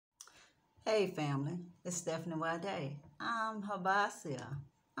Hey family, it's SNwadiei. I'm her boss here.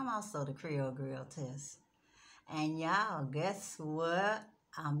 I'm also the Creole Grill Test. And y'all, guess what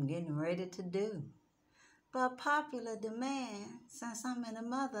I'm getting ready to do? By popular demand, since I'm in the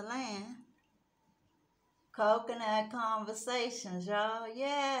motherland, coconut conversations, y'all.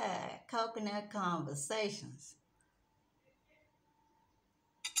 Yeah, coconut conversations.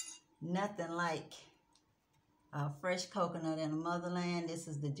 Nothing like a fresh coconut in the motherland. This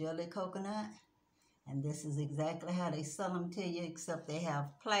is the jelly coconut. And this is exactly how they sell them to you, except they have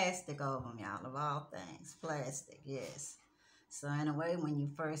plastic over them, y'all, of all things. Plastic, yes. So anyway, when you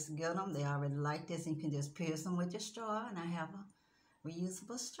first get them, they already like this, and you can just pierce them with your straw. And I have a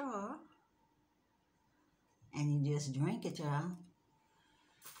reusable straw. And you just drink it, y'all.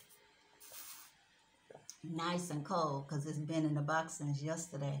 Nice and cold, because it's been in the box since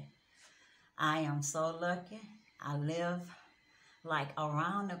yesterday. I am so lucky. I live like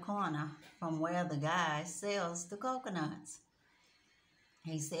around the corner from where the guy sells the coconuts.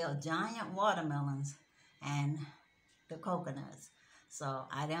 He sells giant watermelons and the coconuts. So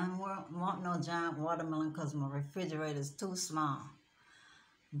I didn't want no giant watermelon because my refrigerator is too small.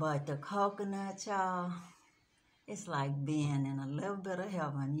 But the coconut, y'all, it's like being in a little bit of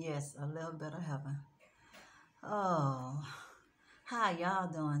heaven. Yes, a little bit of heaven. Oh, how y'all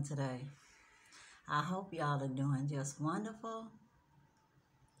doing today? I hope y'all are doing just wonderful.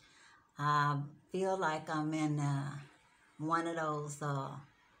 I feel like I'm in one of those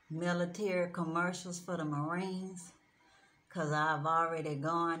military commercials for the Marines, because I've already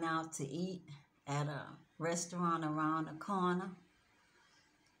gone out to eat at a restaurant around the corner.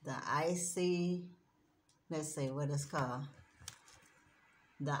 The Icy, let's see what it's called.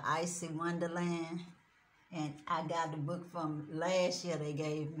 The Icy Wonderland. And I got the book from last year they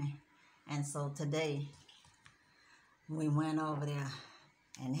gave me. And so today we went over there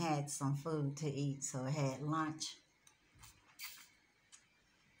and had some food to eat. So I had lunch.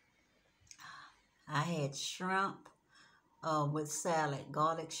 I had shrimp with salad,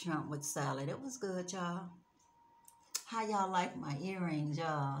 garlic shrimp with salad. It was good, y'all. How y'all like my earrings,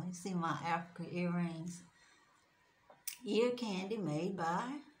 y'all? You see my Africa earrings? Ear candy made by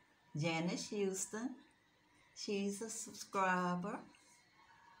Janice Houston. She's a subscriber.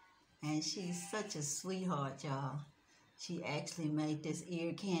 And she's such a sweetheart, y'all. She actually made this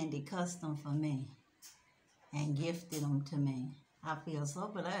ear candy custom for me and gifted them to me. I feel so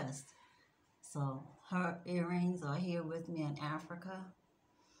blessed. So her earrings are here with me in Africa.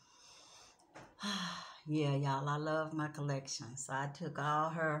 Yeah, y'all, I love my collection. So I took all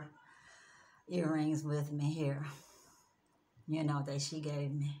her earrings with me here, that she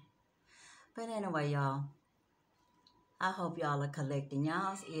gave me. But anyway, y'all, I hope y'all are collecting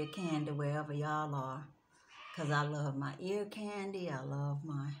y'all's ear candy wherever y'all are. Because I love my ear candy. I love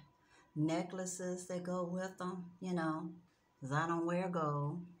my necklaces that go with them, because I don't wear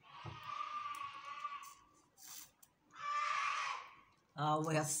gold. I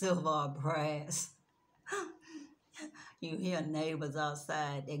wear silver or brass. You hear neighbors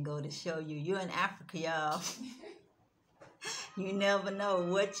outside, they go to show you. You're in Africa, y'all. You never know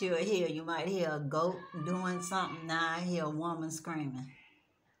what you'll hear. You might hear a goat doing something. Now I hear a woman screaming.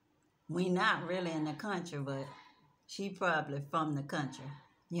 We not really in the country, but she probably from the country,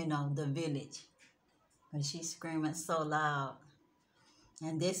 the village. But she's screaming so loud.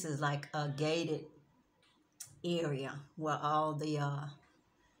 And this is like a gated area where all the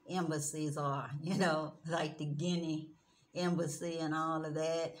embassies are, like the Guinea embassy and all of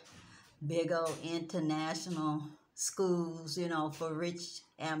that. Big old international schools, for rich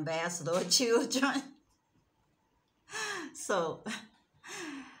ambassador children. So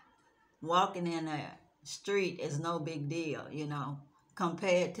walking in a street is no big deal,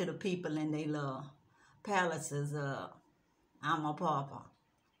 compared to the people in their little palaces. I'm a pauper.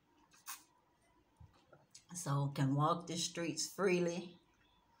 So can walk the streets freely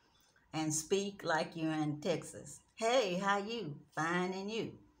and speak like you're in Texas. Hey, how you? Fine, and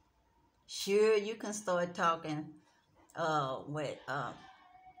you? Sure, you can start talking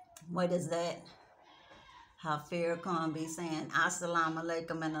what is that? How Farrakhan be saying, Assalamu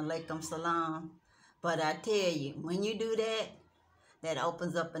alaikum and alaikum salam. But I tell you, when you do that, that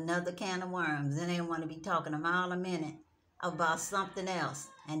opens up another can of worms. Then they want to be talking a mile a minute about something else.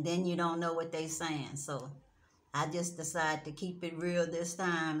 And then you don't know what they saying. So I just decided to keep it real this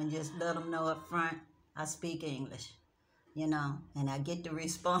time and just let them know up front I speak English, and I get the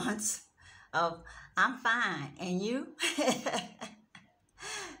response of, I'm fine, and you?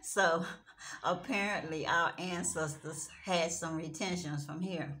 So apparently our ancestors had some retentions from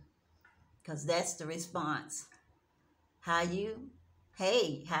here, because that's the response. How you?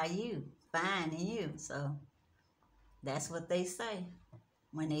 Hey, how you? finding you. So that's what they say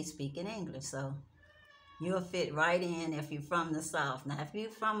when they speak in English. So you'll fit right in if you're from the South. Now, if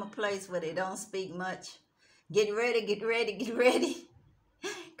you're from a place where they don't speak much, get ready, get ready, get ready,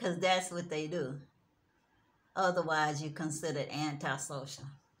 because that's what they do. Otherwise, you're considered antisocial.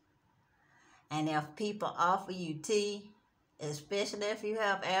 And if people offer you tea, especially if you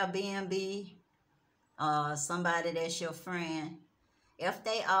have Airbnb or somebody that's your friend, if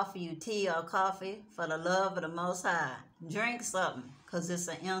they offer you tea or coffee, for the love of the Most High, drink something, because it's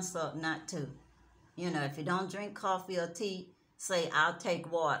an insult not to. You know, if you don't drink coffee or tea, say, I'll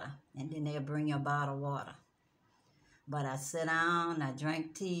take water, and then they'll bring you a bottle of water. But I sit down, I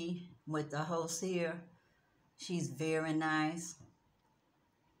drink tea with the host here. She's very nice.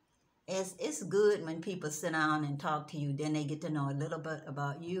 It's good when people sit down and talk to you. Then they get to know a little bit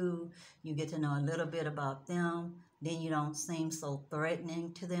about you. You get to know a little bit about them. Then you don't seem so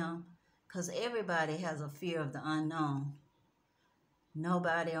threatening to them. Because everybody has a fear of the unknown.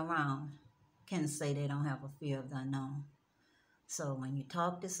 Nobody around can say they don't have a fear of the unknown. So when you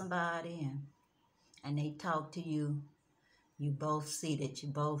talk to somebody and they talk to you, you both see that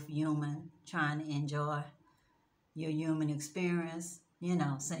you're both human, trying to enjoy your human experience. You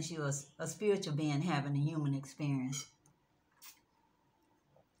know, since you're a spiritual being having a human experience,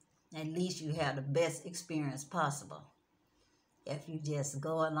 at least you have the best experience possible. If you just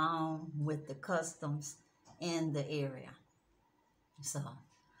go along with the customs in the area. So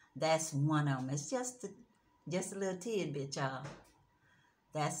that's one of them. It's just a little tidbit, y'all.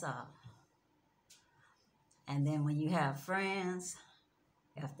 That's all. And then when you have friends,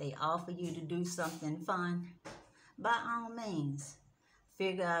 if they offer you to do something fun, by all means,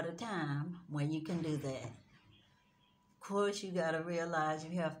 figure out a time when you can do that. Of course, you got to realize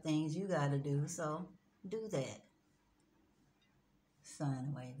you have things you got to do, so do that. So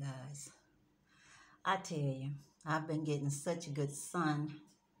anyway, guys, I tell you, I've been getting such a good sun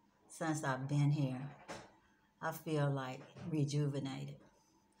since I've been here. I feel like rejuvenated.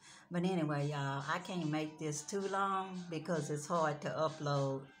 But anyway, y'all, I can't make this too long because it's hard to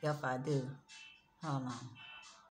upload if I do. Hold on.